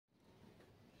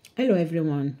Hello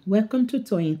everyone, welcome to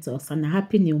Toyeen Talks and a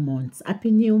happy new month.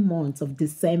 Happy new month of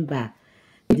December.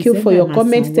 Thank you for your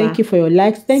comments, thank you for your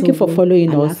likes, thank you for following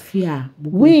us.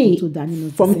 We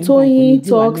from Toyeen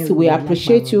Talks, we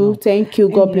appreciate you. Thank you,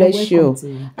 God bless you.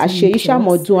 Àṣeyí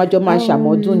ṣàmọ̀dún, àjọ máa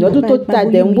ṣàmọ̀dún ní ọdún tó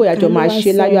tàdé ń wò àjọ máa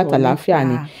ṣe láyọ̀ àtàlàáfíà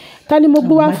ni. Ta ni mo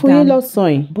gbé wá fún yín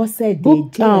lọ́sàn-án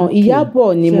yìí?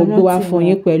 Ìyábọ̀ ni mo gbé wá fún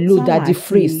yín pẹ̀lú Daddy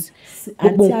Freeze.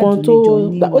 Gbogbo nǹkan tó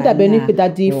ó dàbẹ̀ ní pé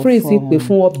Daddy Freeze pè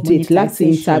fún update láti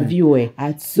interview ẹ̀.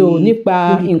 So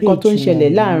nípa nǹkan tó ń ṣẹlẹ̀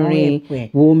láàrin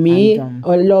Wùmí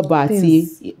Ọlọ́ba àti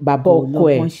bàbá ọkọ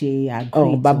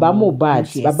ẹ̀, bàbá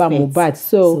Mohbad.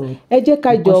 So ẹ jẹ́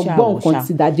ká jọ gbọ́ nǹkan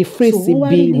tí Daddy Freeze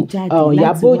bí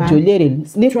Ìyábọ̀ Òjó léèrè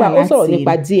nípa ó sọ̀rọ̀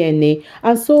nípa DNA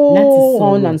and so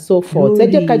on and so forth. Ẹ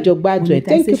jẹ́ ká jọ gbádùn ẹ̀.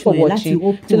 Thank you for watching.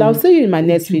 Till I'll see you in my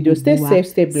next video. Stay safe,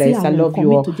 stay blessed. I love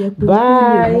you all.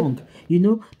 Bye. You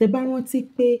know, the bá rántí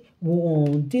pé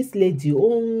this lady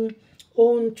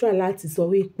on try láti sọ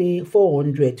wípé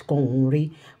 400 kan òun rí,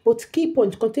 but key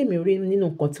point kan tèmi rí nínú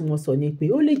nǹkan tí wọ́n sọ ni pé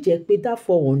ó lè jẹ́ pé that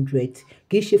 400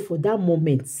 kì í ṣe for that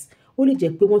moment. Ó lè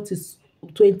jẹ́ pé wọ́n ti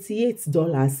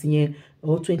 $28 yẹn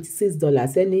or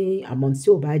 $26 any amount tí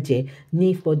ó bá jẹ́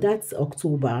ní for that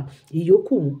October.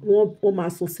 Ìyókù wọ́n máa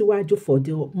sọ síwájú for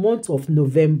the month of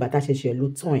November tá ṣẹ̀ṣẹ̀ ló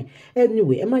tán ẹ̀.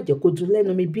 Anyway, ẹ má jẹ́ kó dùn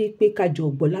lẹ́nu mi bíi pé kájọ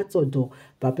gbọ́ látọ̀dọ̀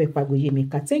bàbá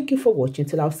Epagoyimika. Thank you for watching.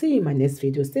 Till I'll see you in my next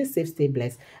video. Stay safe, stay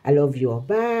blessed. I love you all.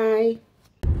 Bye.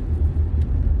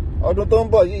 Ọdún tó ń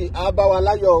bọ̀ yìí á bá wa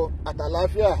láyọ̀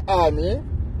àtàlàáfíà. Àmín.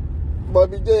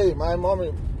 Bobby J, my mommy,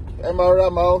 ẹ máa rọra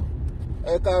máa ó.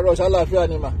 Ẹ káàárọ̀ ṣàlàáfíà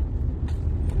ni mà.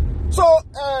 So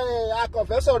a kàn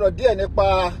fẹ́ sọ̀rọ̀ díẹ̀ nípa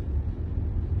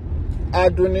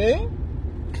Àdùnní,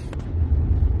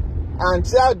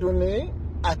 àǹtí Àdùnní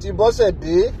àti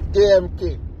Bọ́sẹ̀dé JMK.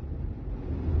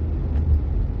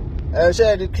 Ṣé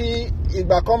rí kí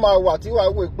ìgbà kan máa wà tí wàá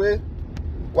wò pé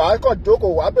wàá kàn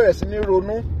jókòó wàá bẹ̀rẹ̀ sí ní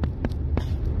ronú.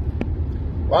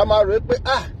 Wàá máa rò pé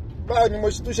báwo ni mo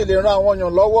tún ṣe lè ran àwọn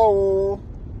èèyàn lọ́wọ́ o.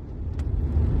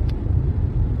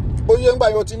 Bóyá ńgbà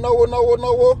yóò ti náwó.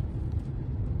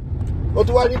 Ó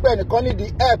tún wá rí pé ẹnìkan nídìí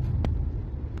help.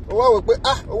 Ó wá wò pé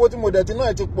owó tí mo dẹ̀ ti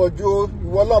náà ti pọ̀ ju o.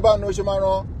 Ìwọ náà báwo ni ó ṣe máa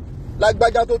ran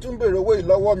lágbájá tó tún béèrè owó yìí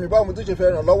lọ́wọ́ mi, báwo mo tún ṣe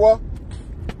fẹ́ ràn lọ́wọ́.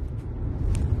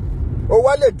 Ó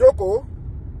wá lè jókòó.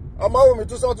 Ọmọ wo mi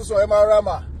tún sọ ẹ máa ra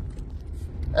mà.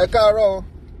 Ẹ káàárọ̀ o.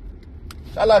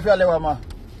 Ṣàlàáfíà lẹ wà mà.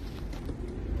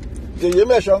 Yèyé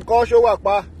mẹ́sàn ń kọ́ ṣó wà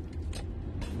pa.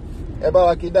 Ẹ bá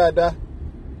wa kí dáadáa.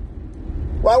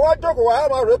 Wà wá jókòó wà á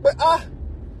máa rò pé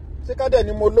ṣé ká dẹ̀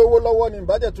ni mo lówó lọ́wọ́ ni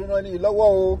ìbàjẹ́ tún ran ní ìlọ́wọ́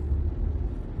o.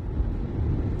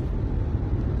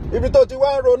 Ibi tó ti wá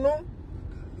ń ronú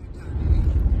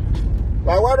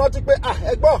wà wá rántí pé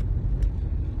ẹ gbọ́,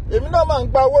 èmi náà máa ń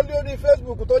gba owó lórí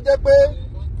Facebook tó jẹ́ pé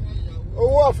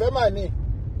owó ọ̀fẹ́ mà ní.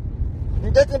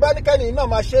 Ǹjẹ́ tí bá ní kẹ́ni náà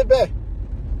máa ṣe bẹ́ẹ̀,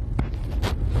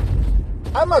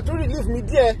 á mà tún relief mi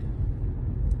díẹ̀.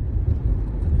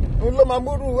 N ló máa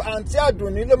múrú àǹtí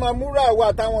Àdùnní ló máa múrú àwọn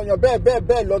àtàwọn èèyàn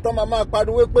bẹ́ẹ̀ lọ tán máa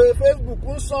pariwo pé Facebook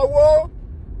ń sanwó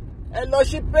ẹ lọ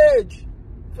sí page,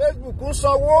 Facebook ń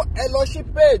sanwó ẹ lọ sí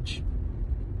page.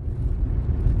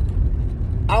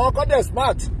 Àwọn kan dẹ̀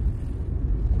smart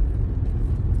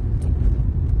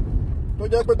tó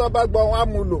jẹ́ pé tó bá gbọ́ wọn á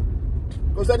mú lò.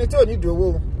 Kò sẹ́ni tí ò ní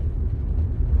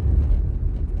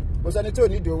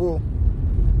ìdòwò.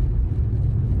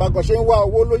 Bákan ṣe ń wá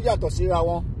owó ló yàtọ̀ síra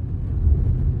wọn.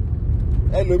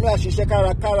 Ẹlòmí á ṣiṣẹ́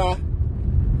kárakára,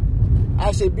 á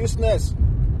ṣe business.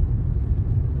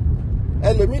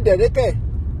 Ẹlòmí dẹ̀rẹ́kẹ̀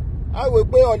á wò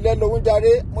pé ọ̀lẹ lòun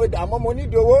jàre, àmọ́ mo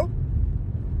nídìí owó.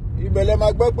 Ìbẹ̀lẹ̀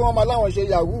máa gbọ́ pé wọ́n máa láwọn ṣe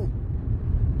yahoo.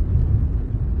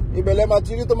 Ìbẹ̀lẹ̀ máa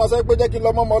ti rí tó máa sọ pé jẹ́ kí n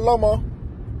lọ́mọ lọ́mọ.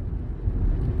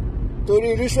 Torí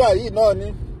ritual yìí náà ni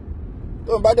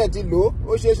tó ń bá dẹ̀ ti lò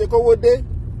ó ṣeé ṣe kówó dé.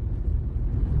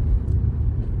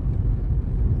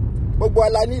 Gbogbo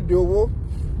ala nídìí owó.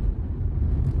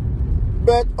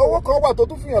 But owó kan wà tó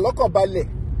tún fìyàn lọ́kàn balẹ̀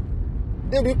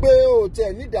débi pé o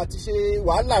tẹ̀ nídìí àti ṣe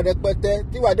wàhálà rẹpẹtẹ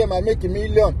tí wàá dẹ̀ máa make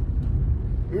million.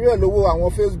 Irú ẹ̀ lówó àwọn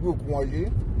Facebook wọ̀nyí,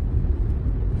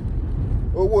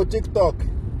 owó TikTok,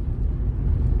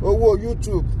 owó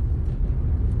YouTube,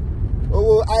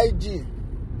 owó IG,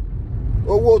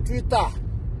 owó Twitter,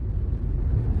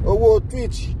 owó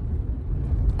Twitch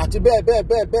àti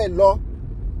bẹ́ẹ̀ lọ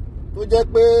tó jẹ́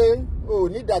pé o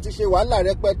nídìí àti ṣe wàhálà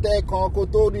rẹpẹtẹ kan kó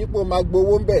tó rí pò máa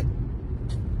gbowó ń bẹ̀.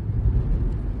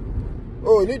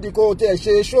 O nídìí kó o tiẹ̀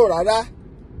ṣe show rárá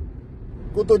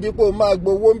kó tó di pò máa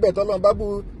gbowó ń bẹ̀ tọ́lọ́run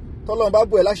bá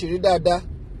bù ẹ́ láṣìírí dáadáa.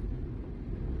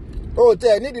 O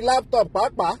tiẹ̀ nídìí laptop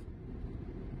pàápàá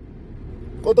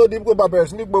kó tó di pò bá bẹ̀rẹ̀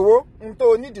sí ní gbowó. N tó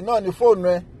nídìí náà ní fóònù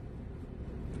ẹ.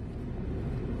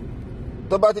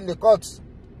 tó bá ti lè cut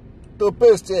tó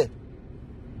paste ẹ̀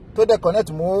tó dẹ̀ connect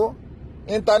mú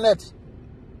internet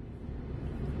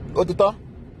ó ti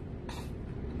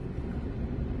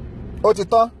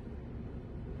tán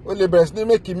ó lè bẹ̀rẹ̀ sí ní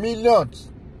make millions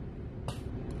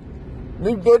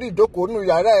nítorí ìjókòó nù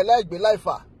yàrá ẹ̀ láìgbé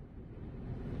láìfà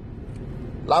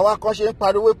làwọn kan ṣe ń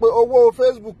pariwo pé owó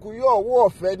Facebook yóò owó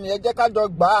ọ̀fẹ́ ni ẹ jẹ́ ká jọ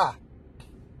gbà á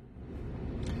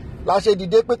la ṣe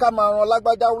dìde pé ká máa ran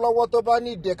lágbájá lọ́wọ́ tó bá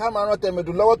nídìí ká máa ran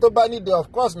tẹ̀mẹ̀dù lọ́wọ́ tó bá nídìí of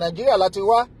course Nàìjíríà láti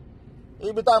wá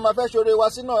ibi tá a máa fẹ́ ṣoore wa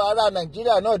sínú ará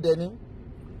Nàìjíríà náà dẹ̀ ni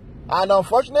and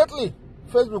unfortunately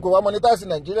Facebook kò wá monetize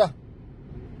Nàìjíríà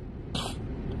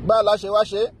báwo la ṣe wá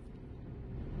ṣe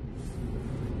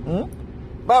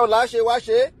báwo la ṣe wá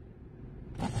ṣe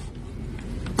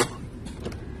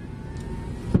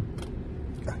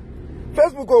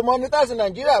Facebook kò monetize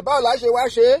Nàìjíríà báwo la ṣe wá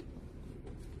ṣe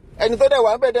ẹni tó dẹ̀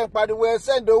wá ń bẹ̀ dẹ̀ ń pariwo ẹ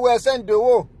send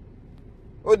owó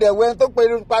ó dẹ̀ wẹ́n tó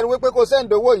pariwo pé kò send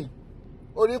owó yìí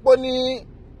orí pé ní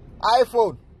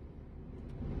iPhone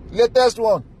latest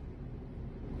one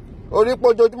orí pé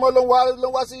ojoojúmọ́ ló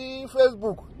ń wá sí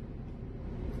Facebook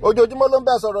ojoojúmọ́ ló ń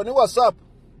bẹ̀ sọ̀rọ̀ ní WhatsApp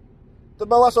tó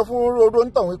bá wá sọ fún oró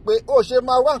ń tàn wípé ó ṣe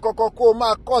máa wá nǹkan kan kó o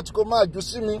máa cut kó o máa jù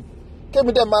sí mi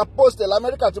kémi dẹ̀ máa post ẹ̀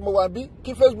l'Amẹ́ríkà tí mo wà bí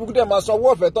kí Facebook dẹ̀ máa san owó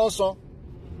ọ̀fẹ́ tó ń san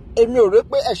èmi ò rí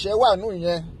pé ẹ̀ṣẹ̀ wà nù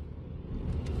yẹn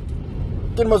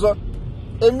kí ni mo sọ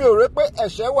èmi ò rí pé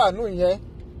ẹ̀ṣẹ̀ wà nù yẹn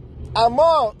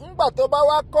àmọ́ ńgbà tó bá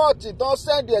wá kọ́ọ̀tì tán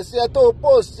sẹ́ndì ẹ̀ sí ẹ tó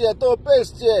post ẹ tó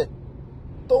paste ẹ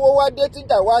tówó wá dé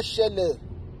tíjà wá ṣẹlẹ̀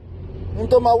ní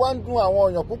tó máa wá ń dùn àwọn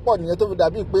èèyàn púpọ̀ nìyẹn tó fi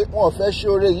dàbí pé wọn ò fẹ́ ṣe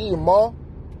oore yìí mọ́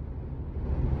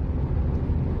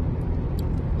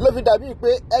ló fi dàbí pé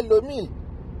ẹlòmíì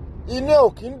inú ò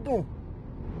kí ń dùn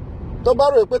tó bá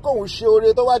rò pé kóun ṣe oore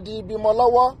tó wá di ibi mọ́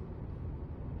lọ́wọ́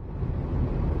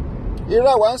irú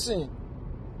àwa ń sìn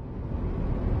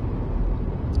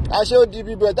àṣé ó di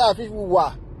ibi bẹ̀rẹ̀ tá a fi wà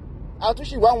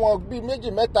àtúnṣì wá wọn bíi méjì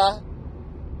mẹ́ta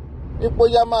ipò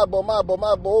ya máa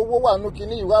bọ̀ owó wà nù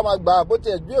kínní ìwà máa gbà bó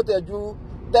tiẹ̀ bí ó tiẹ̀ ju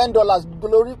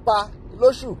 $10 lórí pa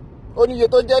lóṣù ó níye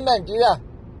tó jẹ́ Nàìjíríà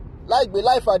láìgbé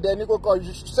láìfàdẹ ní kókó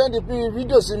sẹ́ndì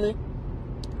fídíò sí mi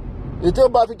ètò ó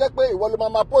bá fi jẹ́ pé ìwọ ló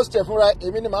máa post ẹ̀ fúnra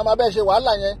èmi ni màá máa bẹ́ẹ̀ ṣe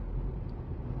wàhálà yẹn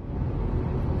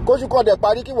kóṣù kan dẹ̀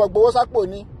parí kí wọ́n gbowó sápò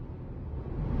ni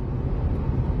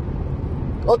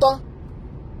ó tán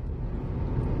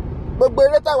gbogbo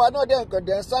eré táwa náà dẹ̀ nǹkan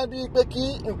dẹ̀ ń sá bíi pé kí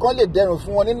nǹkan lè dẹrùn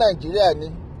fún wọn ní Nàìjíríà ni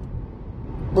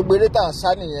gbogbo eré tá à ń sá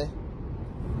nìyẹn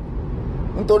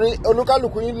nítorí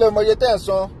olúkálùkù yín lè mọ iye tẹ́ ẹ̀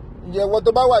san ìyẹ̀wò tó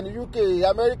bá wà ní UK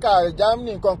Amẹ́ríkà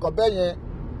Germany nǹkan kan bẹ́ẹ̀ yẹn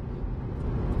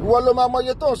ìwọ ló máa mọ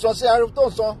iye tó ń san sí ara tó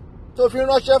ń san tó fi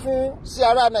ránṣẹ́ fún sí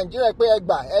ará Nàìjíríà pé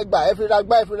ẹgbà ẹ fi ra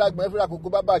gbá ẹ fi ra gbọ̀n ẹ fi ra kòkó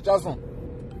bàbá àṣàsùn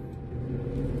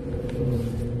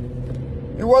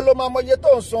ìwọ ló máa mọ iye tó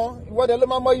ń san ìwọ dẹ̀ ló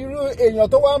máa mọ irú èèyàn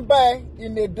tó wá ń bá ẹ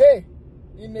in a day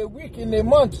in a week in a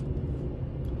month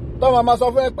tó máa sọ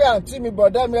fún ẹ pé àǹtí mi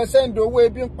bọ̀dá mi ẹ send owó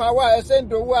ebi ń pa wá ẹ send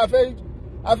owó afẹ́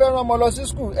rán ọmọ lọ sí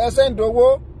school ẹ send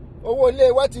owó ilé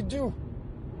wa ti due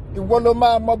ìwọ ló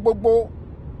máa mọ gbogbo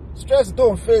stress tó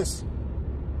ń face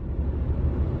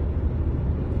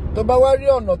tó bá wá rí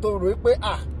ọ̀nà tó rò pé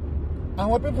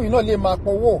àwọn pípù yìí náà lè máa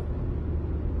powó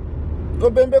tó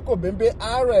bẹ́ńbẹ́ kò bẹ́ńbẹ́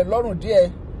àárọ̀ ẹ̀ lọ́rùn díẹ̀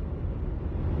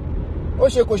ó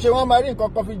ṣe kò ṣe wọ́n máa rí nǹkan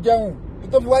kan fi jẹun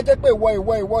tó fi wá jẹ́ pé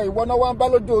ìwọ náà wá ń bá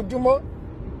lójoojúmọ́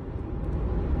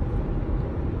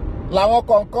làwọn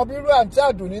kọ̀ọ̀kan bírú àǹtí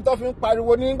àdùnní tó fi ń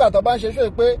pariwo nígbà tó bá ń ṣe ṣó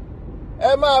pé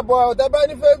ẹ máa bọ̀ ọ̀tẹ́ bá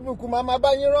ní Facebook máa bá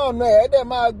yín rán ọ̀nà ẹ̀ dẹ̀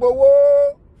máa gbowó.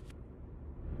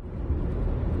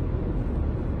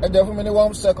 ẹ jẹ́ fún mi ní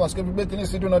 1 second kí n fi gbé kíní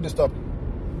sí do not disturb.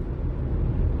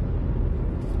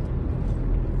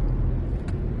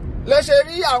 lẹ́sẹ̀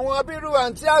rí àwọn abirú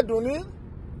àǹtí àdùnní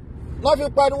wọ́n fi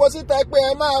pariwo síta pé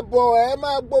ẹ máa bọ̀ ẹ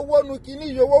máa gbowó nu kíní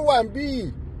ìyówó wà ń bí yìí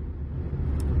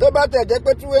tó bá tẹ̀ jẹ́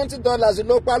pé $20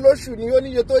 ló pa lóṣù ní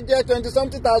oníye tó jẹ́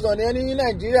 20-something ní ẹni ní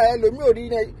Nàìjíríà ẹlòmíì ò rí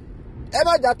ẹ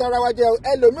má jà tọra wa jẹ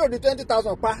ẹlòmíì ò rí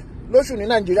 20,000 pa lóṣù ní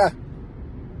Nàìjíríà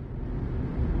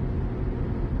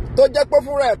tó jẹ́ pé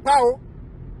fúnra ẹ̀ pa o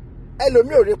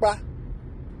ẹlòmíì ò rí pa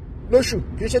lóṣù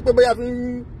kì í ṣe pé bóyá fi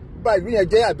ń ba ìlú yẹn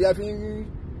jẹ́ àbí a fi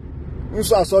ń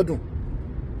sọ àsọdùn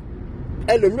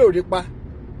ẹlòmíì ò rí pa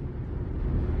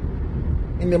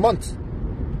in a month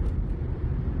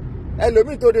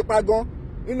ẹlòmíì tó rí pa gan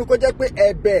nínú kó jẹ́ pé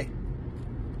ẹ̀bẹ̀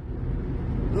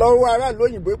lọ́wọ́ aráàlú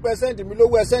òyìnbó pé sẹ́ndì mi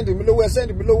lówó sẹ́ndì mi lówó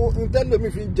sẹ́ndì mi lówó ń tẹ́lòmíì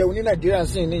fi ń jẹun ní Nàìjíríà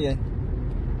sí nìyẹn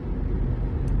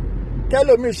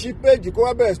kẹlòmíì ṣí péjì kó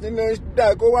wá bẹ̀rẹ̀ sí nínú dá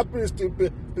kó wá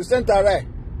present ara ẹ̀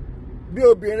bí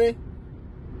obìnrin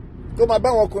kó máa bá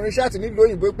àwọn ọkùnrin ṣáàtì nílùú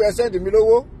òyìnbó pé sẹ́ndì mi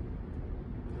lówó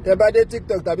tẹ́ bá dé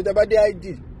TikTok tàbí tẹ́ bá dé IG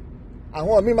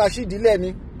àwọn míì máa ṣí ìdílé ni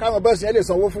káwọn bọ́ọ̀sì yẹn lè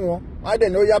sanwó fún wọn. Wọ́n á dẹ̀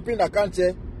ní ó yá pin account ẹ.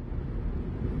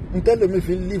 Ntẹ́lómi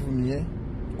fi live nìyẹn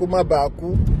kó má bàa kú.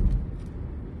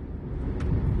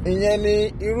 Ìyẹn ni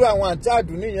irú àwọn àǹtí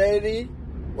àdùnní yẹn rí.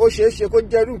 Ó ṣeé ṣe kó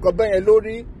jẹ́rú nǹkan bẹ́ẹ̀ yẹn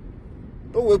lórí.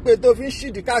 Tó wò pé tó fi ń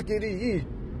ṣìdí káàkiri yìí.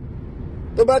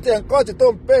 Tó bá tẹ̀ ń kọ́ọ̀tì tó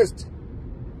ń paste.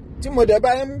 Tí mo dẹ̀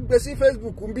bá ń gbé sí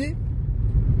Facebook ń bí.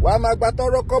 Wàá máa gba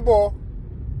tọ́rọ́ kọ́bọ̀.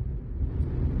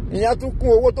 Ìyẹn tún kún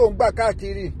owó tó ń gbà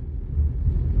káàkiri.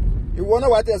 Ìwọ náà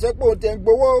wà tẹ̀ sẹ́ pé òun tẹ̀ ń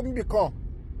gbowó níbì kan.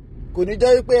 Kò ní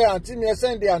jẹ́ wípé àǹtí mi ẹ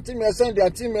sẹ́ndì, àǹtí mi ẹ sẹ́ndì,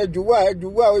 àǹtí mi ẹ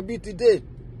jùwà ibi ti dé.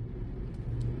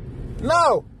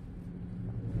 Now,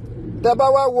 tẹ́ bá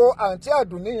wá wo àǹtí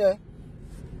àdùnní yẹn,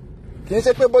 kì í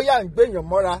ṣe pé bóyá à ń gbèyàn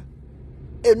mọ́ra.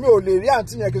 Èmi ò lè rí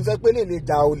àǹtí yẹn kì í ṣe pé lè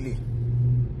jà olè.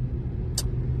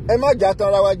 Ẹ má jà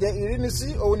tanra wa jẹ, ìrínisí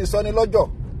òun ní sọni lọ́jọ́.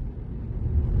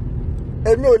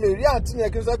 Èmi ò lè rí àǹtí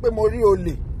yẹn kì í ṣe pé mo rí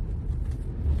olè.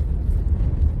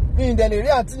 Mi ì dẹ̀ lè rí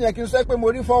àǹtí yẹn kì í ṣe pé mo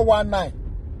rí 419.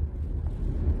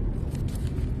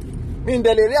 Mi ì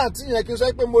dẹ̀ lè rí àǹtí yẹn kì í ṣe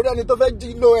pé mo rí ẹni tó fẹ́ jí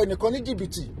lo ẹnìkan ní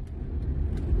jìbìtì.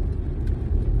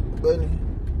 Bẹ́ẹ̀ni,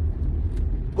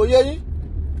 kò yẹ yín.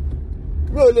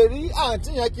 Mi ò lè rí àǹtí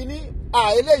yẹn kí ní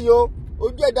eléyìí o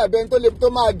ojú ẹ̀ dàbí ẹni tó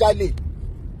máa jalè.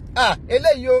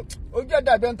 Eléyìí o ojú ẹ̀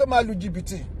dàbí ẹni tó máa lu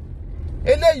jìbìtì.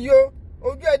 Eléyìí o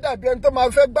ojú ẹ̀ dàbí ẹni tó máa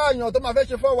fẹ́ gbáàyàn tó máa fẹ́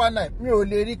ṣe 419. Mi ò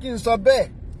lè rí kí n sọ bẹ́ẹ̀.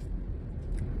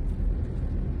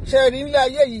 Ṣé rí nílé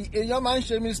ayé yìí èèyàn máa ń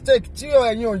ṣe mistake tí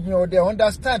ẹ̀yin òyìn ò dẹ̀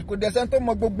understand, kò dẹ̀ sẹ́ni tó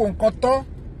mọ gbogbo nǹkan tán.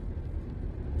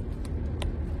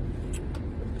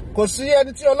 Kò sí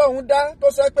ẹni tí Ọlọ́run dá tó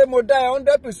sọ pé mo dá ẹ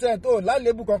 100% ò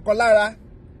lálébù kankan lára.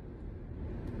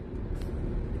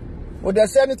 Kò dẹ̀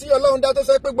sí ẹni tí Ọlọ́run dá tó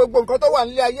sọ pé gbogbo nǹkan tó wà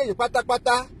nílé ayé yìí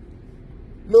pátápátá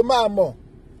ló máa mọ̀.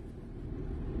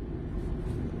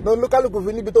 Lónúkálùkù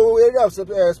fi níbi tó area of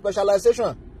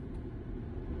specialization.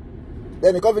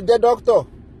 Ẹnìkan fi jẹ́ doctor,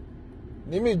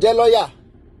 ìmí jẹ́ lawyer,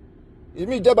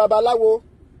 ìmí jẹ́ babaláwo,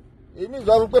 ìmí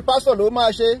sọ fún pé pastor ló máa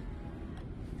ṣe,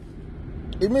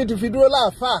 ìmí ti fi dúró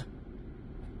láàfáà.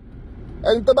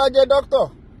 Ẹni tó bá jẹ́ doctor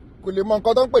kò lè mọ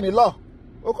nǹkan tó ń pè ní law,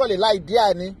 ó kàn lè láì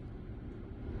díà ni.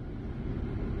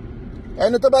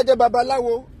 Ẹni tó bá jẹ́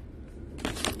babaláwo.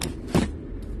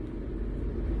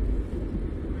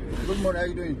 Good morning, how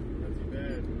you doing?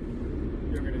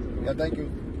 Yeah, thank you.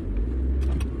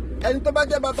 Ẹni tó bá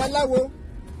jẹ́ babaláwo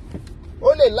ó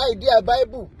lè láì díà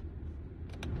Bible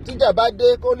tíjà bá dé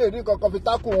kó lè rí kankan fi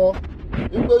tákù wọn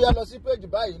wípé ó yá lọ sí page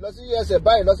báyìí, lọ sí ẹsẹ̀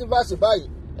báyìí, lọ sí verse báyìí.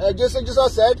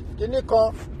 Jesus said kíní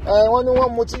kan wọ́n ní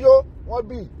wọ́n mu tí yó wọ́n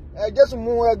bì Jésù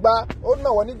mú ẹgba ó nà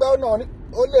wọ́n nígbà ó nà wọ́n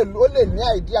ó lè ní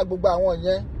àìdíà gbogbo àwọn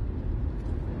yẹn.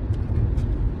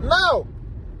 Now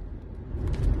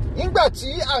nígbà tí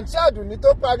àǹtí àdùnní tó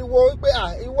pariwo wípé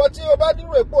ìwọ tí o bá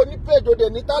nírò èpo ní page òde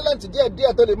ní talent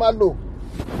díẹ̀díẹ̀ tó lè máa lò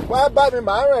wá bá mi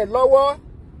màá ràn ẹ́ lọ́wọ́.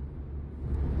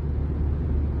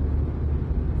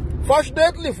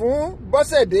 Fortunately fún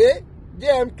Bọ́sẹ̀dé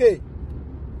JMK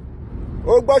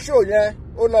ó gbọ́ ṣò yẹn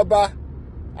ó lọ bá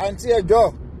àǹtí ẹjọ́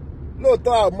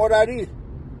lóòótọ́ àmọ́ra rí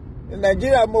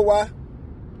Nàìjíríà mo wá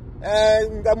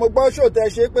mo gbọ́ ṣò tẹ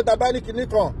ṣe pé ta bá ní kinní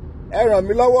kan ẹ ràn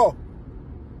mí lọ́wọ́.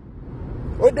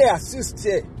 Ó dẹ̀ assist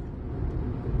ẹ̀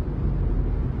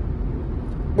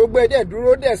gbogbo ẹ̀ dẹ̀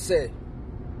dúró dẹ̀ sẹ̀.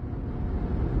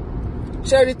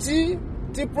 Ṣẹ́rí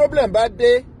tí problem bá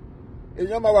dé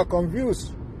èèyàn máa wà confused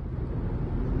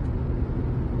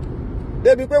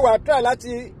débi pé wàá try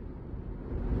láti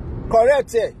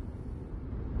correct ẹ̀,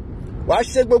 wàá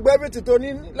ṣe gbogbo everything tó ní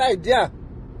láì díà.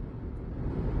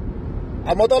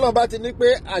 Àmọ́ tọ́lọ́run bá ti ní pé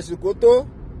àsìkò tó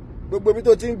gbogbo ibi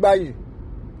tó ti ń gbayì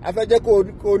afẹ́jẹ́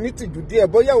kò ní tìjú díẹ̀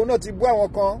bóyá òun náà ti bú àwọn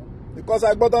kan because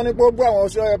agbọ́tọ́ ní pé ó bú àwọn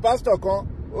ọ̀ṣọ́ pásítọ̀ kan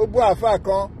ó bú àáfàá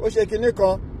kan ó ṣe kinní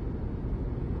kan.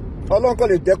 Ọlọ́run kan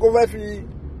lè jẹ́ kó fẹ́ fi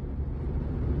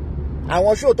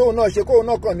àwọn ṣó tóun náà ṣe kóun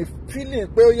náà kàn ní feeling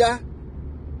pé ó yá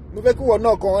mo fẹ́ kí wọ́n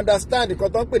náà kàn understand nǹkan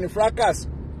tó ń pè ní fracas.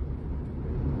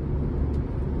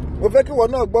 Mo fẹ́ kí wọ́n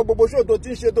náà gbọ́ gbogbo ṣó tó ti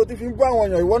ń ṣe tó ti fi ń bú àwọn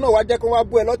èèyàn ìwọ náà wá jẹ́ kó wá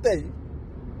bú ẹ lọ́tẹ̀ yìí.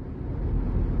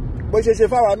 Bó ṣe ṣe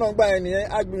fáwa náà gbà yẹn nìyẹn,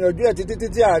 a gbìyànjú ẹ̀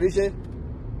títí àríṣe.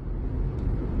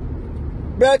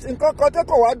 But nǹkan kan tó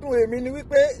kàn wá dùn èmi ni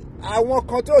wípé àwọn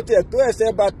kan tó tiẹ̀ tó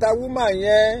ẹsẹ̀ bàtà wúmà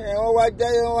yẹn wọ́n wá jẹ́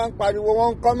wọ́n wá ń pariwo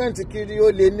wọ́n ń kọ́mẹ̀ntì kiri ó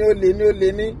lè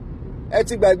ní. Ẹ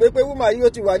ti gbàgbé pé wúmà yìí ó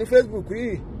ti wà ní Facebook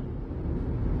yìí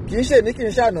kì í ṣe ní kì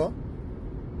í ṣàná.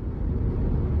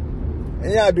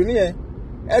 Ìyẹn àdùnní yẹn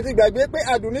ẹ ti gbàgbé pé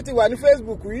àdùnní ti wà ní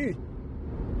Facebook yìí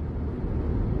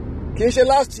kì í ṣe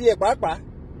last year pàápàá.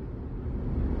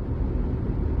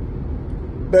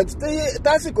 But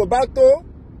tásìkò bá tó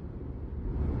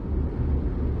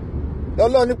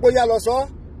lọ́lọ́ ní pé ó yá lọ sọ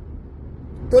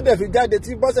tó dẹ̀ fi jáde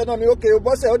tí bọ́sẹ̀ náà ní ókè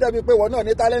bọ́sẹ̀ ó dàbí pé wọ́n náà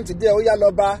ní tálẹ́ǹtì díẹ̀ ó yá lọ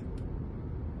bá.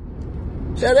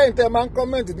 ṣẹ́rẹ́ ìtẹ́ máa ń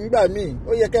kọ́mẹ̀ntì nígbà míì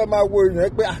ó yẹ kẹ́ ẹ máa wo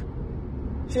èèyàn pé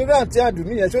ṣé rántí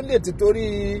àdùnní yẹn ṣó lè ti torí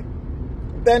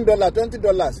 $10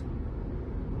 $20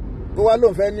 kó wá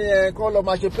lóun fẹ́ ní kán lọ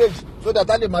máa ṣe page so that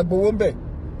a lè máa gbowó ń bẹ̀.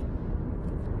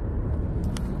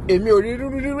 èmi ò rí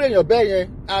rírú èèyàn bẹ́ẹ̀ yẹn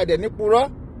a dẹ̀ ní purọ́.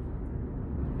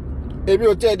 èmi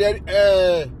ò tiẹ̀ dẹ̀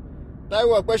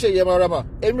Táíwò ọpẹ́ ṣe yẹ marama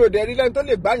èmi ò dẹ̀ rí lẹ́ni tó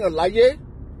lè gbàyàn láyé.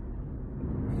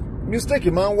 mistake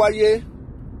máa ń wáyé.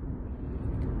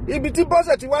 ibi tí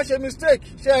bọ́sẹ̀ ti wá ṣe mistake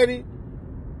ṣe rí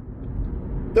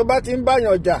tó bá ti ń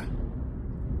báyàn jà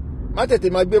má tètè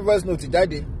máa gbé voice note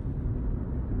jáde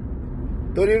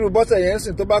torí irú bọ́sẹ̀ yẹn ń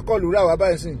sìn tó bá kọ́ọ̀lù rà wá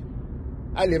báyìí sìn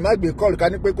a lè má gbé kọ́ọ̀lù ká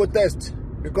ní pé kó test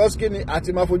because kí ni àti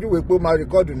máa fojú wèé pé ó máa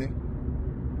rìkọ́ọ̀dù ni.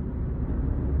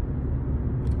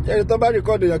 ṣẹ́ni tó bá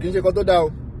rìkọ́ọ̀dù èèyàn kì í ṣe kan tó dáa o.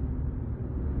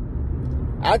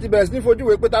 a ti bẹ̀rẹ̀ sí ní fojú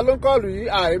wèé pé ta ló ń kọ́ọ̀lù yìí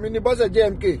èmi ni bọ́sẹ̀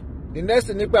JMK the next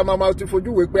thing ni pé a máa ti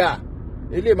fojú wèé pé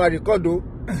ilé máa rìkọ́ọ̀dù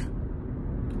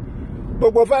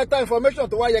gbogbo vital information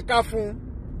tó wá yẹ ká fún un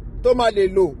tó máa lè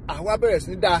lò àwa bẹ̀rẹ̀ sí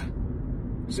ní dáa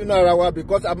sínú ara wa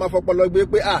because a máa fọpọlọ gbé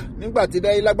pé nígbà tí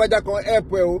dẹ́yìn lágbájá kan help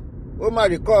ẹ o ó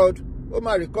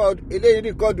máa record eléyìí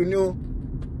record ni o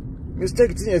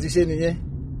mistake tí yẹn ti ṣe nìyẹn.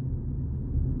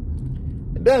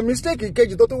 then mistake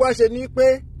ìkejì tó tún wá ṣe ni pé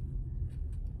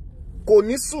kò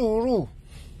ní sùúrù.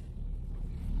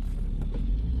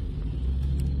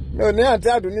 mi ò ní àǹtí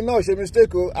àdùnní náà ṣe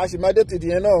mistake o a sì máa dé tìdí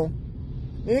yẹn náà o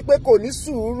ní pé kò ní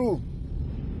sùúrù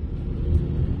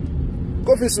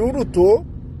kó fi sùúrù tó.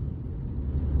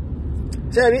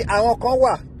 ṣe rí àwọn kan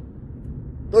wà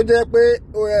tó jẹ́ pé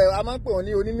a máa ń pè wọ́n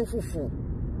ní onínú fùfù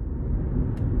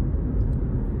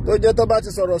tó jẹ́ tó bá ti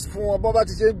sọ̀rọ̀ fún wọn bọ́ bá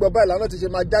ti ṣe ń gbọ́ báyìí làwọn ti ṣe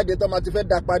máa jáde tó máa ti fẹ́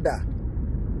dá padà.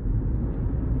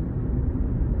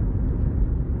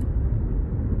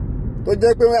 tó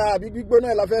jẹ́ pé àbí gbígbóná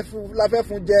la fẹ́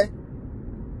fún jẹ.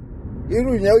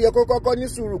 irú yẹn ó yẹ kó kọ́kọ́ ní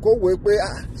sùúrù kó wòó pé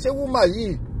ṣé wúmà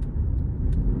yìí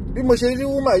bí mo ṣe rí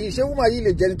wúmà yìí ṣé wúmà yìí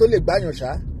lè jẹni tó lè gbáyàn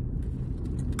ṣá.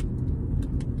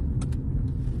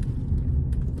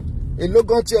 èló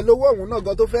gan tiẹ̀ lówó ọ̀hún náà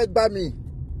gan tó fẹ́ gbá mi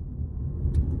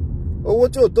owó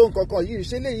tí ò tó nǹkan kan yìí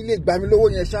ṣé léyìí lè gbá mi lówó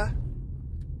yẹn ṣá.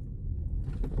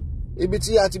 ibi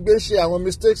tí a ti gbé ṣe àwọn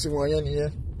mistakes wọ̀nyẹn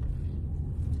nìyẹn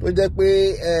tó jẹ́ pé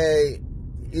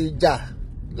ìjà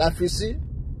la fi sí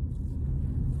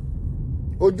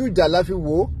ojú ìjà la fi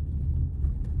wò ó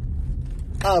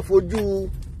àfojú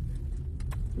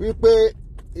wípé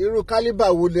irú kálíbà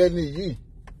wo lẹni yìí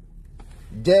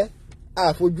jẹ́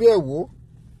àfojú ẹ̀ wò ó.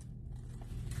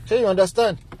 ṣé you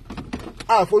understand?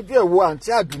 àfojú ẹ̀ wo àǹtí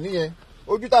àdùnní yẹn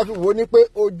ojú tá a fi wò ó ní pé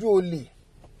ojú olè.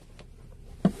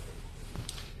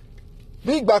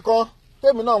 bí ìgbà kan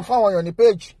tèmi náà ń fáwọn èèyàn ní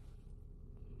péjì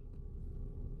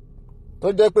tó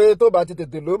jẹ́ pé tó bá ti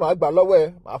tètè lò máa gbà lọ́wọ́ ẹ̀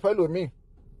máa fẹ́ lòmíì.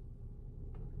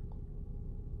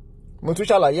 mo tún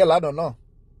ṣàlàyé ẹ̀ lánàá náà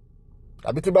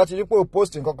tàbí tí bá ti rí pé o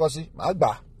post nǹkan kan sí máa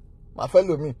gbà máa fẹ́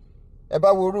lòmíì. ẹ bá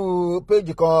wo orú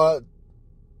péjì kan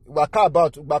waka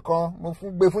about ìgbà kan mo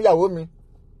gbé fún ìyàwó mi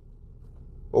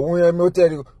òun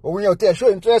yẹn ò tẹ̀ show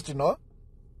interest ná.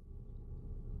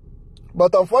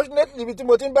 but unfortunately ibi tí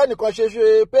mo ti ń bẹ́ nìkan ṣe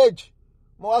page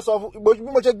mo wá sọ bí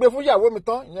mo ṣe gbé fún ìyàwó mi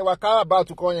tán ìyẹn waka about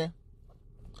kan yẹn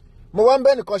mo wá ń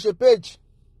bẹ́ nìkan ṣe page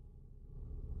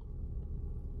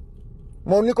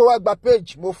mo ní kó wá gba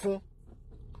page mo fún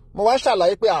mo wá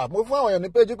ṣàlàyé pé mo fún àwọn èèyàn ní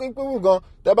page pínpín gan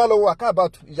tẹ́ bá lọ wo waka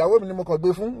about ìyàwó mi ni mo kàn gbé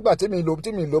fún nígbà tí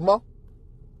mi lò mọ́.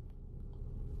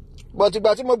 but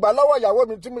ìgbà tí mo gbà lọ́wọ́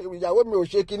ìyàwó mi ò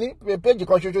ṣe kinní péjì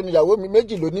kan ṣoṣo ni ìyàwó mi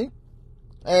méjì ló ní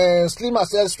slim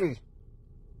accessory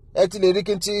ẹ ti lè rí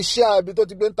kí n ti share ibi tó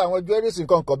ti gbé ń ta àwọn jewelries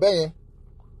nǹkan kan bẹ́ẹ̀ yẹn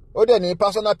ó dẹ̀ ní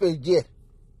personal page ẹ̀.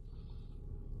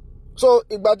 so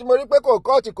ìgbà tí mo rí pé kò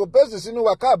kọ́ọ̀tì kò paste sínú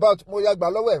waka about mo ya gbà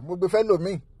lọ́wọ́ ẹ̀ mo gbé fẹ́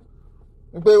lòmíì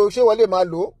pé o ṣé wọlé máa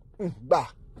lò ó gbà.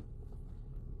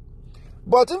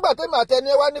 but nígbà tẹ́mi àtẹni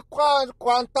ẹ wá ní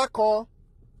kwanta kan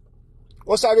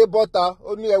ó sáré bọ́ta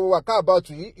ó ní ẹ wo waka about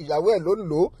yìí ìyàwó ẹ̀ ló ń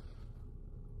lò ó.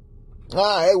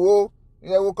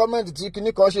 ẹ wo kọ́mẹ́ǹtì tí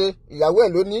kinní kan ṣe ìyàwó ẹ̀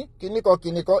ló ní kinní kan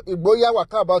ìgbóyà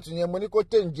waka about yẹn mo ní kó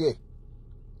change ẹ̀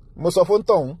mo sọ fún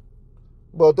tọ̀hún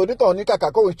but onítọ̀hún ní kàkà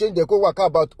kóun change ẹ̀ kó waka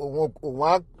about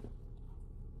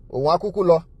òun á kúkú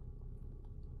lọ.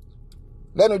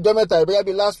 lẹ́nu ọjọ́ mẹ́ta ìbéyà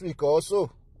bíi last week or so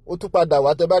ó tún padà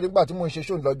wá tẹ́ bá nígbà tí mo ń ṣe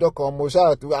ṣòun lọ́jọ́ kan mo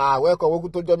ṣáà tún àwẹ́kọ̀ owó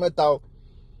tó jọ mẹ́ta o.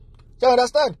 you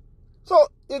understand? so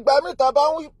ìgbà mẹ́ta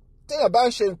téèyàn bá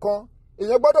ń ṣe nǹkan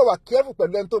èèyàn gbọ́dọ̀ wà careful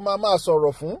pẹ̀lú ẹni tó máa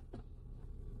sọ̀rọ̀ fún.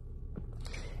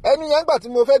 ẹni yẹn gbà tí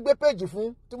mo fẹ́ gbé péjì fún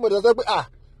tí mo dẹ̀ sọ pé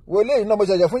wò lè iná mo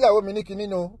ṣẹ̀ṣẹ̀ fún ìyàwó mi ní kinní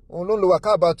nu òun ló ń lo waka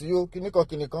about yìí ó kinní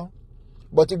kan.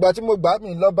 but ìgbà tí mo gbà mí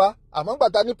lọ́ba àmọ́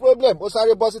gbàtà ní problem ó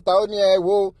sáré bọ́ síta ó ní ẹ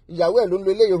wo ìyàwó ẹ̀ ló ń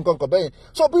lo eléyìí nǹkan kan bẹ́yẹn.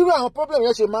 So bí irú àwọn problem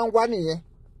yẹn ṣe máa ń wá nìyẹn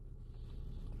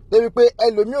débi pé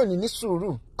ẹlòmíì ò ní sùúrù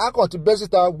á kàn ti bẹ́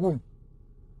síta wùm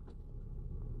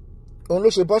òun ló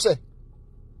ṣe bọ́sẹ̀.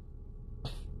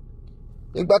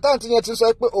 Ìgbà táǹtí yẹn ti sọ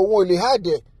pé òun ò lè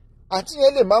hide ẹ̀ àǹtí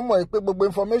yẹn lè má mọ̀ pé gbogbo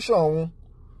information òun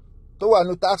tó wà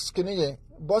ní tax kìíní yẹn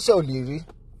bọ́sẹ̀ ò lè rí.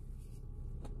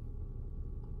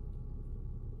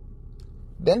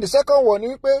 Then the second one ni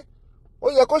wípé ó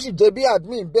yẹ kó sì jẹ́ bí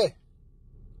admin bẹ́ẹ̀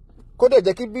kó dẹ̀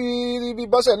jẹ́ kí bí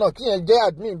bọ́sẹ̀ náà kí yẹn jẹ́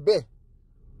admin bẹ́ẹ̀.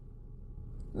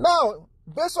 Now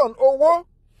based on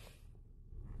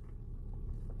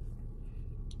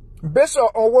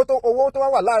owó tó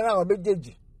wà láàrin àwọn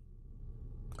méjèèjì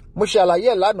mo ṣe àlàyé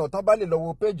ẹ̀ lánàá tán bá lè lọ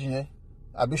wo péjì yẹn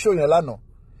àbí ṣó yẹn lánàá.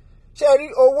 Ṣé ẹ rí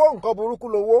owó nǹkan burúkú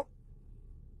lowó?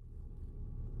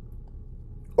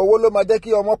 Owó ló máa jẹ́ kí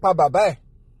ọmọ pa bàbá ẹ̀.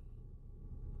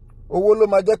 Owó ló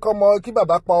máa jẹ́ kí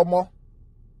bàbá pa ọmọ.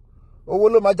 Owó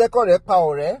ló máa jẹ́ kọ́rẹ́ pa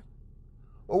ọ̀rẹ́.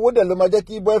 Owó dẹ̀ ló máa jẹ́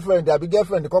kí boyfriend àbí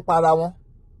girlfriend kó para wọn.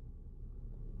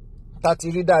 Ta ti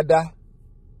rí dáadáa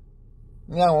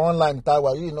ní àwọn online tá a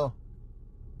wà yìí náà.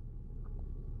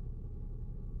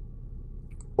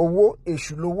 Owó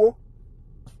èṣù lówó.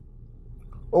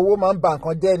 Owó máa ń ba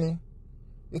nǹkan jẹ́ ni.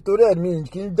 Nítorí ẹ̀ mi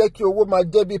kì í jẹ́ kí owó máa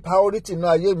jẹ́ bí priority ní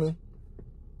ayé mi.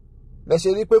 Lẹ ṣe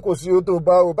rí pé kò sí owó tó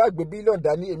bá gbé bílíọ̀nù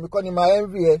dání èmi kọ́ ni máa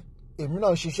envy ẹ èmi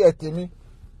náà ń ṣiṣẹ́ tèmi.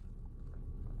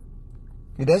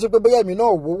 Ìdẹ́sí pé bóyá èmi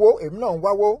náà wówó èmi náà ń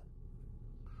wáwó.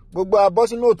 Gbogbo abọ́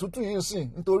sínú òtútù yìí sìn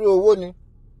nítorí owó ni.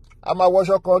 A máa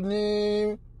wọṣọ kan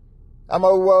a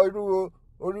máa wọ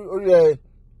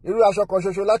irú aṣọ kan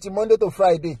ṣoṣo láti Monday to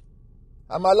Friday.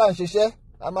 A máa lá ń ṣiṣẹ́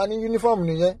a máa ní uniform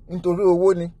nìyẹn nítorí owó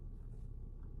ni.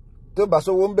 Tó bá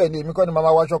sówó ń bẹ̀ ni èmi kọ́ ni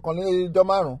máa wọ aṣọ kan ní ọjọ́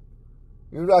 5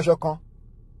 irú aṣọ kan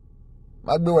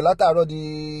máa gbé wọ̀ látàárọ̀ di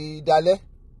dalẹ́.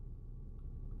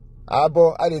 Ààbọ̀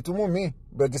a lè tún mú mi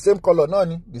but the same colour náà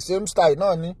ni the same style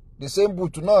náà ni the same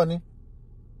boot náà ni.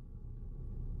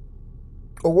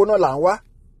 Owó náà là ń wá.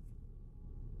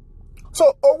 So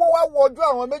owó wá wọ ojú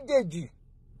àwọn méjèèjì.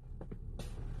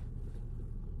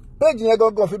 Péjì yẹn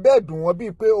gangan fi bẹ́ẹ̀ dùn wọ́n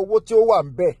bíi pé owó tí ó wà ń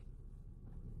bẹ̀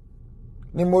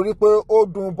ni mo rí pé ó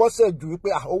dùn bọ́sẹ̀ jù wípé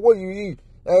owó yìí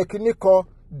kíní kan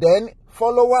then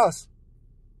followers.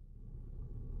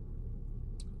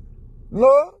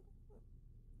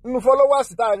 Nínú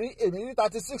followers tá a rí èmi rí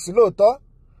 36 lóòótọ́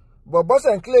but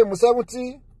bọ́sẹ̀ ń claim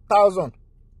 70,000.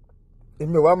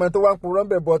 Èmi ò wá mọ ẹni tó wá ń purọ́ ń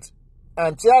bẹ̀ but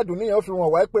àǹtí àdùnníyàn ó fi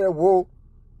wọ̀n wáyé pé ẹ wo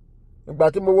ìgbà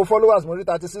tí mo wo followers mo rí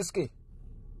 36k.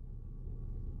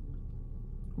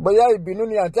 Bóyá ìbínú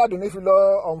ni àǹtí àdùnní fi lọ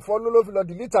unfollow ló fi lọ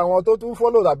delete àwọn tó tún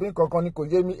follow tàbí nǹkan kan ni kò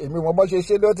yé mi èmi wọn bọ́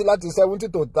ṣe lọ́tí láti 70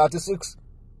 to 36.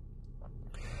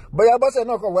 Bóyá bọ́sẹ̀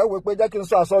náà kàn wẹ́wẹ́ pé jẹ́ kí n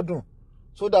sọ àsọdùn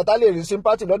so that a lè rí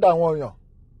sympathy lọ́dọ̀ àwọn èèyàn.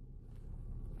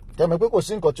 Kẹ́mi pé kò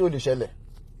sí nǹkan tí ò lè ṣẹlẹ̀.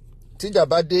 Tíjà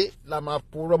bá dé la máa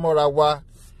purọ́ mọ́ra wa.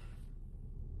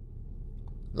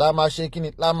 La máa ṣe kíni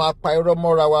la máa pa irọ́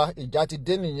mọ́ra wa. Ìjà ti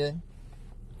dé nìyẹn.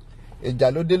 Ìjà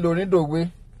ló dé lórí dòwe.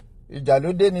 Ìjà ló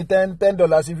dé ní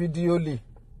 $10 sí fídíò lè.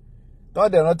 Tọ́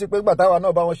dẹ̀ rántí pé gbà táwa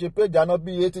náà bá wọn ṣe péjì àná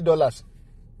bí $80.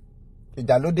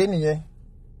 Ìjà ló dé nìyẹn.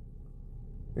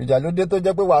 Ìjà ló dé tó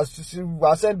jẹ́ pé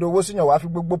wàá send owó síyàn wàá fi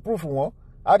gbogbo proof wọn.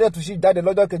 Á dẹ̀ tún sí jáde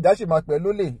lọ́jọ́ kejì á sì máa pẹ̀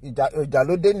lólè. Ìjà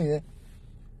ló dé nìyẹn.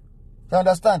 You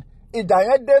understand? Ìjà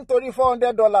yẹn dé nítorí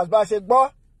 $400 bá a ṣe gbọ́.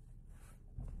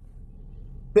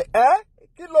 Pé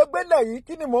kí ló gbélé yìí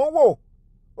kí ni mò ń wò?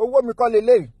 Owó mi kọ́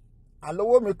leléyìí.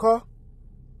 Àlówó mi kọ́.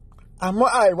 Àmọ́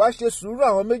àìwá ṣe sùúrù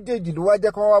àwọn méjèèjì ló wá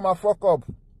jẹ́ kí wọ́n wá máa fuck up.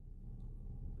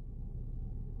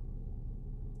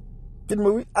 Kí ni mo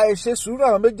wí? Àìṣe sùúrù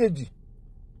àwọn méjèèjì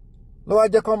ló wá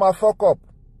jẹ́ kí wọ́n máa fuck up.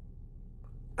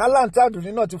 Kálàǹtì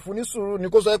àdùnní náà ti fún ní sùúrù ni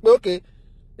kó sọ pé okay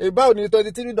báwo ni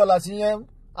 $23 yẹn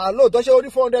àlóòótọ́ ṣé ó rí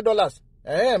 $400?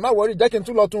 Má wọrí jẹ́ kí n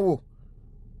tún lọ tún wò.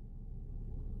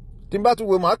 Tí n bá tún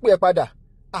wò máa pè ẹ́ padà.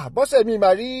 Bọ́sẹ̀ mi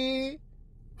máa rí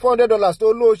 $400 tó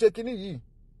lóò ṣe kinní yìí.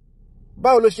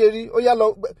 Báwo ló ṣe rí? Ó yá lọ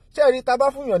ṣé rí ta bá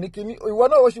fún yàn ní kinní ìwọ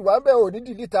náà oṣù wà ń bẹ̀ ò ní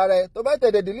delete ara ẹ tó bá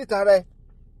tẹ̀lé delete ara ẹ.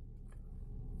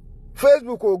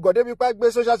 Facebook ò gọ̀dé bípá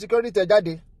gbé social security ẹ̀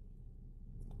jáde.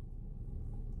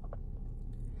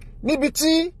 Níbi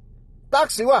tí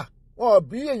táàkì wà wọn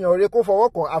bí èèyàn rẹ kó fọwọ́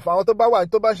kàn àfàwọn tó bá wà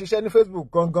tó bá ń ṣiṣẹ́ ní Facebook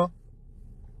gangan.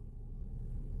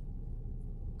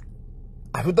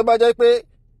 Àfi tó bá jẹ́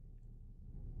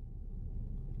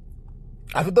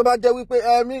wípé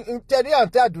tẹ́rí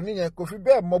àǹtí àdùnní yẹn kò fi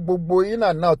bẹ́ẹ̀ mọ gbogbo in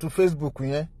and out to Facebook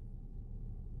yẹn.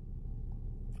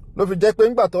 Ló fi jẹ́ pé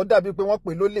ńgbà tó dàbí pé wọ́n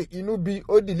pè lólè inú bí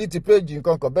ó delete page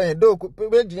nǹkan kan bẹ́yẹn dó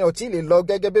page yẹn ò tí ì lè lọ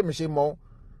gẹ́gẹ́ bí mi ṣe mọ̀.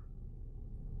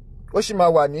 ó sì máa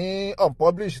wà ní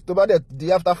unpublished tó bá dẹ̀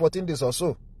di after 14 days or so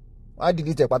wọ́n á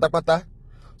delete pátápátá.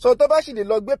 So tó bá sì lè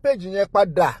lọ gbé page yẹn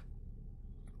padà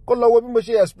kó lọ wo bí mo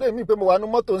ṣe explain mi pé mo wà ní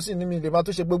mọ́tò ń sìn ní mi lè máa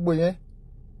tún ṣe gbogbo yẹn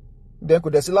then kò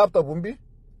dẹ̀ sí laptop ń bí.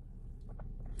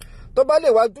 Tó bá lè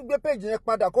wá gbé page yẹn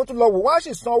padà kó tún lọ wò wọ́n á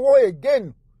sì san owó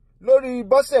again lórí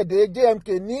Bọ́sẹ̀dé JMK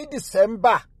ní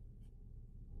December.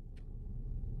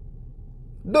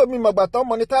 Dó mi mọ̀gbà tán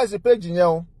monetize page yẹn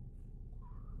o.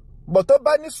 But tó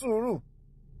bá ní sùúrù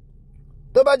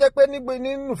tó bá jẹ́ pé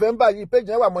ní November yìí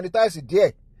page yẹn wà monetize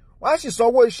díẹ̀ wọ́n á sì san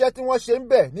owó iṣẹ́ tí wọ́n ṣe ń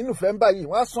bẹ̀ ní November yìí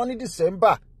wọ́n á san ní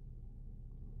December.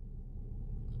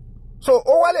 So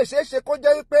ó wá lè ṣeé ṣe kó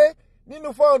jẹ́ wípé nínú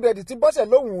 400 tí Bọ́sẹ̀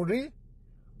lóhùn rí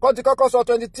kọ́ ti kọ́kọ́ sọ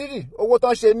 23 owó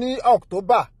tán ṣe ní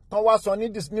October tán wá san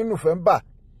ní November.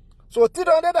 So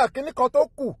 300 àkíní kan tó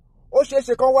kù ó ṣeé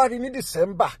ṣe kán wá rí ní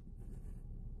December.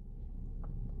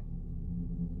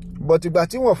 But ìgbà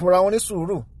tí wọ́n fúnra wọn ní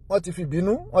sùúrù wọ́n ti fi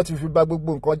bínú wọ́n ti fi bà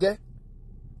gbogbo nǹkan jẹ́.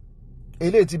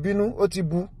 Eléyìí ti bínú ó ti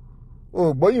bu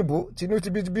ògbóyìnbó tinú ti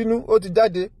bínú ó ti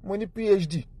jáde mo ní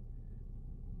PhD.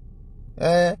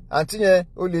 Àǹtí yẹn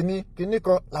ó lè ní kinní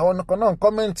kan làwọn kan náà ń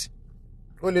kọ́mẹ́ǹtì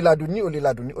ó lè làdùní ó lè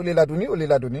làdùní ó lè làdùní ó lè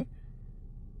làdùní.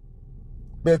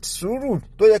 But sùúrù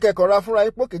tó yẹ kẹ́kọ̀ọ́ ra fúnra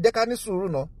yín pókè jẹ́ ká ní sùúrù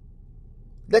náà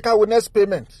jẹ́ ká wo next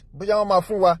payment bóyá wọ́n máa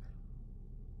fún wa.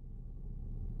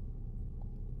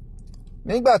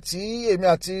 Nígbà tí èmi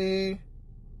àti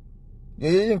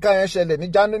Yèyé Yínká yẹn ṣẹlẹ̀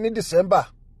ní December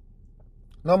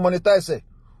náà monetize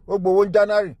ó gbowó ní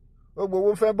January ó gbowó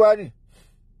ní February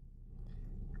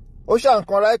ó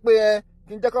ṣàǹkanra pé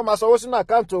kí n jẹ́ kó máa sanwó sínú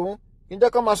àkáǹtì òun kí n jẹ́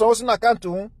kó máa sanwó sínú àkáǹtì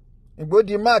òun ìgbó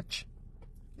di March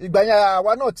ìgbà yẹn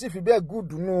àwa náà tí fi bẹ́ẹ̀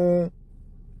gùdù nù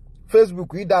Facebook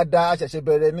yìí dáadáa a ṣẹ̀ṣẹ̀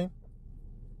bẹ̀rẹ̀ ni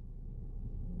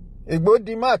ìgbó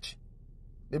di March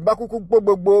ìbá kúkú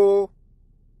gbogbo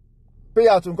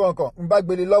payout nǹkan ń bá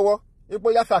gbélé lọ́wọ́ ipò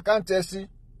yáfẹ́ àkáǹtì ẹ sí.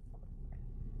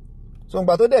 So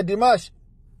ìgbà tó dẹ̀ di March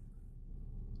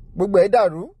gbogbo ẹ̀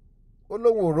dàrú ó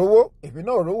lóhun òrówó èmi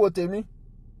náà òrówó tèmi.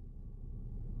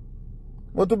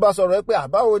 Mo tún bá sọ̀rọ̀ ẹ pé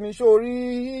àbáwo ni ṣó rí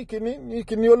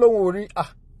kíní ó lóhun orí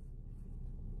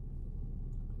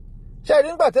ṣe rí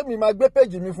nígbà tẹ́mi máa gbé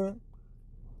péjì mi fún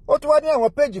ó tún wá ní àwọn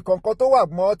péjì kọ̀ọ̀kan tó wà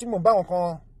mọ́ tí mò ń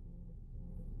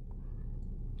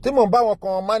bá wọn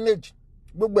kan manage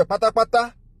gbogbo ẹ̀ pátápátá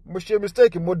mo ṣe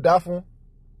mistake mo dá fún.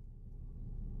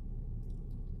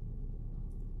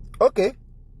 Ok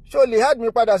ṣé o lè hard mi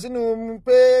padà sínú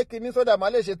pé kíní sódà máa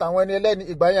lè ṣe tàwọn ẹni ẹlẹ́ni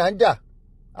ìgbà yẹn à ń jà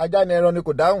ajá ni ẹran ni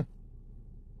kò dáhùn.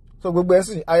 So gbogbo ẹ̀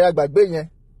sì aya gbàgbé yẹn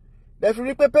lẹ fi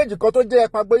rí pé péjì kan tó jẹ́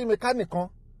Epagoyimika nìkan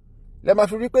lẹ máa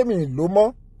fi rí pé mi ì lò mọ́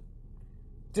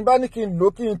tí bá ní kí n lò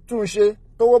kí n tún ṣe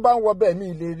tówó bá ń wọ bẹ́ẹ̀ mi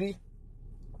ì lè rí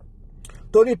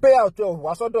torí payout ò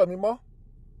wá sọ́dọ̀ mi mọ́.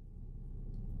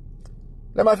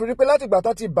 Lẹ máa fi rí pé láti ìgbà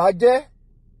tán ti bà á jẹ́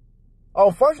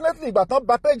unfortunately ìgbà tán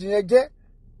bà péjì yẹn jẹ́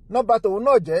náà bà tòun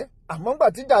náà jẹ́ àmọ́ ńgbà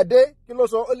tí jáde kí ló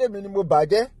sọ ó lémi ni mo bà á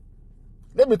jẹ́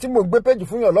lémi tí mo gbé péjì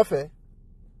fún yàn lọ́fẹ̀ẹ́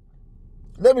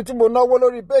lémi tí mo náwó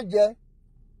lórí péjì yẹn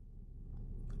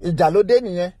ìjà ló dé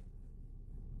nìyẹn.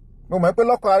 Mo mọ̀ pé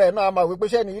lọ́kọ̀ ara ẹ̀ náà a máa wí pé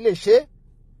ṣẹ́ni yìí lè ṣe é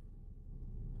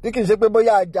tí kì í ṣe pé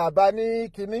bóyá àjàbá ní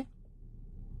kinní.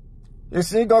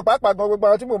 Ìsìn gan pàápàá gan gbogbo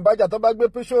àwọn tí mò ń bájà tó bá gbé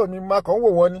píṣò mi máa kàn ń wò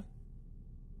wọ́n ni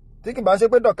tí kì bá ṣe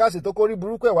pé dọ̀kásì tó kórí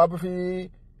burúkú ẹ̀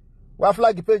wá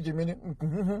flag page mi ni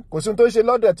kò sí ohun tó ń ṣe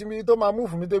lọ́dọ̀ tí mi tó máa mú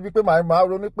fún mi débi pé màá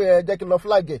ronú pé ẹ jẹ́ kí n lọ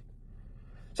flag ẹ̀.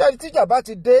 Ṣé tíjà bá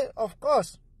ti dé of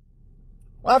course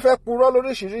wọ́n á fẹ́ purọ́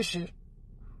lóríṣiríṣi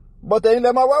but ẹ̀yin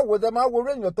lẹ máa wá wò lẹ máa wo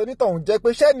orí èèyàn tó nítọ̀hún jẹ́ pé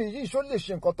ṣẹ́ni yìí ṣó lè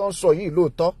ṣe nǹkan tó ń sọ yìí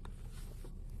lóòótọ́.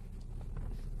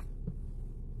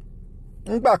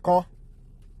 Nígbà kan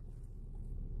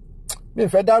mi ì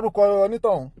fẹ́ dárúkọ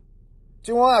onítọ̀hún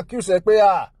tí wọ́n accuse ẹ pé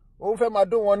òun fẹ́ máa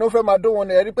dó wọn ni ó fẹ́ máa dó wọn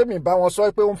ni ẹ rí pé mi bá wọn sọ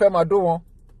pé òun fẹ́ máa dó wọn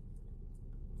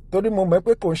torí mo mọ̀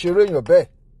pé kò ń ṣeré èèyàn bẹ́ẹ̀.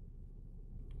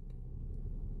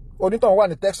 Onítọ̀hún wà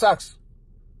ní Texas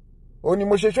òun ni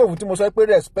mo ṣe ṣòfò tí mo sọ pé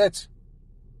respect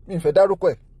mi ì fẹ́ dárúkọ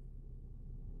ẹ̀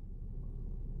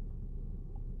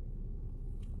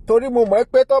torí mo mọ̀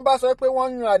pé tó bá sọ pé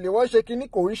wọ́n yan àlè wọ́n ṣe kinní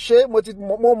kò ń ṣe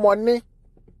mo mọ̀ ní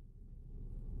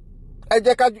ẹ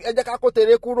jẹ́ ká kó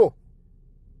tere kúrò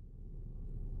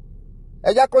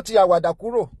ẹ jẹ́ kó ti àwàdà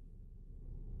kúrò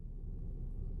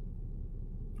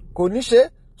kò ní ṣe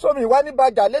sómi ìwá ní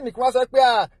bàjá lẹ́nìí kí wọ́n sọ pé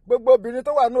gbogbo obìnrin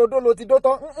tó wà ní odó ló ti dó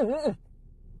tán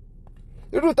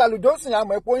irú tàlùjọ́ sìn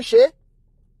àmọ́ epo ń ṣe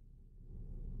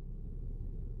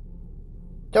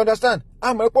you understand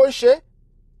àmọ́ epo ń ṣe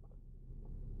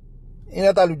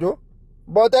ìyẹn tàlùjọ́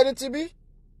bọ́tẹ́ni tí bí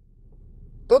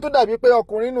tó tún dàbí pé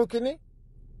ọkùnrin inú kinní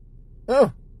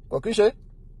kò kí ṣe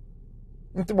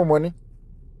ní tí mo mọ̀ ni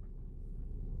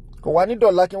kò wá ní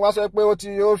dọ̀la kí n wá sọ pé ó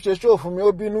ṣe ṣóò fún mi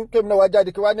ó bínú kémi náà wá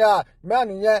jáde kí wá ní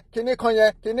mẹ́rin yẹn kíní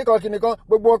kan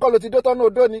gbogbo wọn kọ́ ló ti dé tọ́nú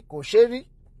odó ni kò ṣe rí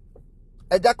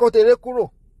ẹja kó tèrè kúrò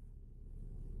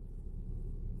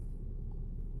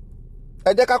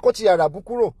ẹ jẹ́ ká kó ti yàrá bú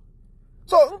kúrò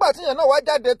so ńgbà tí yẹn náà wá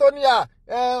jáde tó ní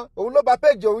òun ló bà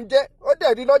péjì òun jẹ́ ó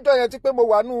dẹ̀ rí lọ́jọ́ yẹn tí pé mo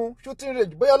wà nù shooting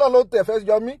range bóyá Ọlọ́run ló tẹ̀ fẹ́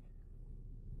yọ mí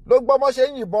ló gbọ́ mọ́ ṣe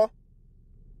ń yìnbọn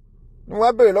ni wọ́n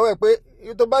á béèrè lọ́wọ́ ẹ̀ pé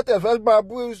tó bá tẹ̀ fẹ́ máa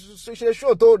bú ṣe ṣó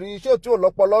tó rí ṣó tí ò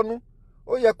lọ́pọ̀ lọ́nú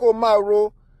ó yẹ kó máa ro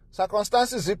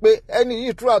circumstances sí pé ẹni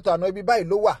yìí tú àtànà ibi báyìí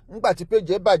ló wà nígbà tí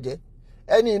péjì ẹ̀ bàjẹ́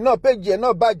ẹni náà péjì ẹ̀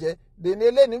náà bàjẹ́ dèní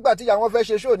ilé nígbà tí àwọn fẹ́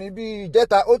ṣe ṣó ní bí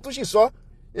ìjẹta ó tún sì sọ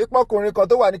ipọ́kùnrin kan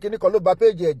tó wà ní kinní kan ló bà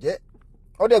péjì ẹ̀ jẹ́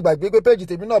ó dẹ̀ gbàgbé pé péjì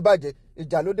tèmi náà bàjẹ́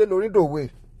ìjà ló dé lórí dòwe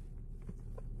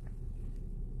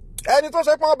ẹni tó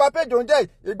sọ pé wọ́n bà péjì òun jẹ́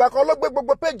ìgbà kan ló gbé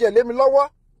gbogbo péjì ẹ̀ lé mi lọ́wọ́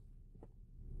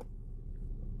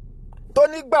tó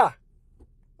nígbà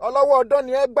ọlọ́wọ́ ọdún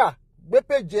ni ẹ gbà gbé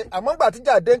péjì àmọ́ gbà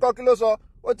tíjà dé ńkọ́ kí ló sọ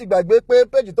ó ti gbàgbé pé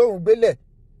péjì tóun gbélẹ̀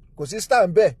kò sí star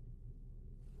ń bẹ̀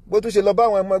bó tún ṣe lọ bá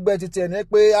àwọn ọmọ ẹgbẹ́ titi ẹ̀ ní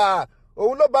pé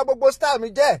òun ló bà gbogbo star mi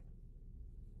jẹ́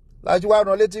láti wá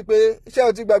rán létí pé ṣé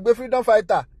o ti gbàgbé freedom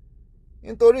fighter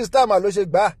nítorí star mà ló ṣe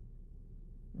gbà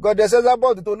gọdẹ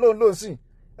sẹsàbọọdù tó lóun sí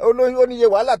olóyún ó níye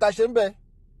wàhálà tá a ṣe ń bẹ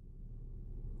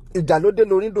ìjà ló dé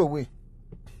lórí dòwe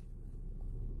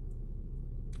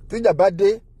tíjà bá dé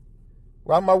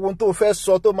wàá máa wo ohun tó fẹ́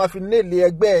sọ tó máa fi nílé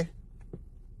ẹgbẹ́ ẹ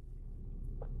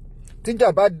tíjà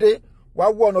bá dé wàá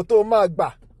wo ọ̀nà tó máa gbà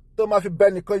tó máa fi bẹ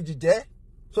nìkan ìjì jẹ́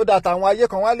so that àwọn ayé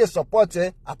kan wá lè support ẹ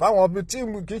àbáwọn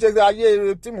tíìmù kì í ṣe ayé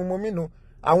tíìmù mú mínú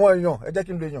àwọn èèyàn ẹ jẹ́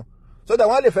kí n lo èèyàn so that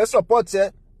wọ́n lè fẹ́ support ẹ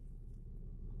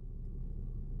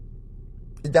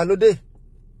ìjà ló dé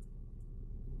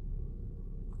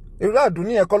irú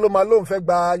àdúní ẹ̀kọ́ ló máa lóun fẹ́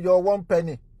gba yọ 1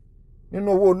 penny nínú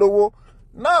owó olówó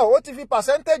now ó ti fi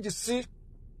percentage sí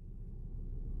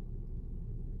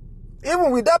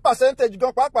even with that percentage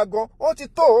gan pàápàá gan ó ti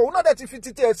tó òun náà dẹ̀ ti fi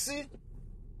títí ẹ̀ sí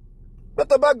pé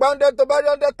tó bá gba 100 tó bá rí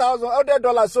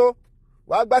 $100 so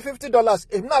wàá gba $50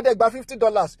 èmi náà dẹ̀ gba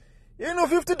 $50 inú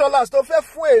 $50 tó fẹ́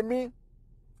fún èmi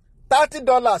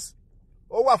 $30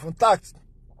 ó wà fún tax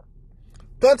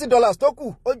 $20 tó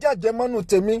kù ó jàjẹ́ mọ́nú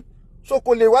tèmi so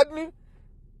kò lè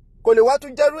wá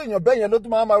tún jẹ́rú èèyàn bẹ́ẹ̀ yẹn ló tún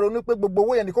máa ronú pé gbogbo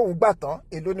owó yẹn ni kóun gbà tán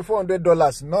èló ni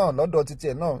 $400 náà lọ́dọ̀ títí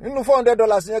ẹ̀ náà nínú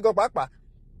 $400 yẹn gan pàápàá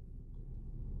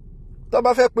tó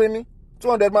bá fẹ́ pín ní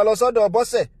 200 máa lọ sọ́dọ̀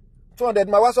bọ́sẹ̀ 200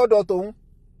 máa wá sọ́dọ̀ tòun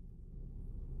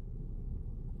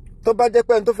tó bá jẹ́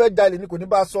pé ẹni tó fẹ́ jalè ni kò ní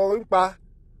bá sọ nípa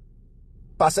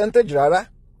percentage rárá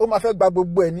ó máa fẹ́ gba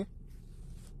gbogbo ẹ̀ ní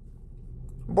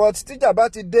but tíjà bá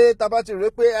ti dé tá bá ti rò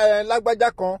pé lágbájá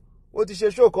kan ó ti ṣe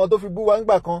show kan tó fi bú wa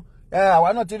ńgbà kan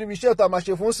àwa náà ti rí ibi iṣẹ́ tó a máa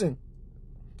ṣe fún sìn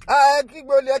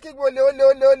kígbe olè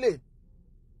ó lè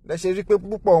lẹ ṣe rí pé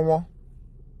púpọ̀ wọn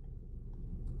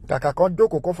kàkà kan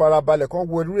jókòó kan farabalẹ̀ kan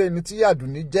wo irú ẹni tí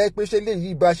àdùnní jẹ́ pé ṣé lè yí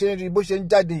bá ṣe ń rí bó ṣe ń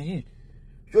jáde yìí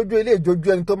ṣojú ilé ìjojú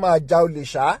ẹni tó máa ja olè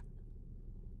ṣá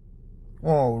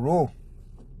wọn ò rò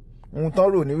ohun tán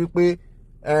rò ní wípé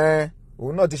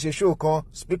òun náà ti ṣe show kan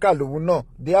speaker lòun náà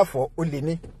therefore ó lè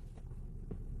ní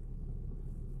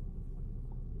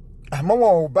àmọ́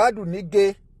wọn ò bá dùn ní ge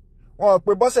wọn ò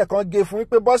pe bọ́sẹ̀ kan ge fún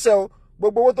wípé bọ́sẹ̀ o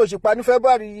gbogbo owó tó ṣe pa ní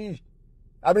February yìí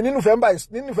àbí ní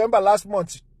November last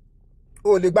month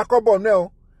o lè gba kọ́bọ̀ náà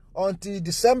o until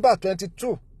December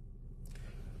 22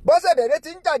 bọ́sẹ̀ dẹ̀dẹ̀ ti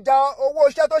ń jàjà owó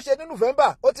iṣẹ́ tó ṣe ní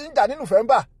November ó ti ń jà ní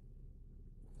November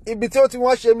ibi tí ó ti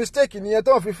wọ́n ṣe mistake nìyẹn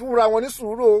tó ń fi fúnra wọn ní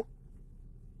sùúrù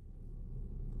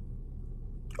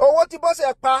o owó tí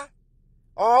bọ́sẹ̀ pa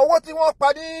owó tí wọ́n pa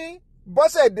ní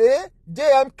Bọ́sẹ̀dé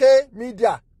JMK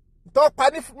Media tó pa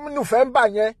ní November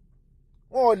yẹn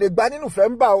wọn ò lè gbà ní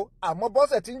November o àmọ́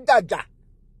Bọ́sẹ̀ ti ń jàjà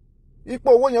ipò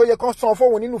owó yẹn ó yẹ kán san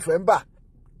fóun ní November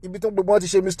ibi tó gbogbo wọn ti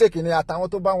ṣe mistake ni àtàwọn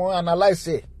tó bá wọn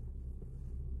analyse ẹ̀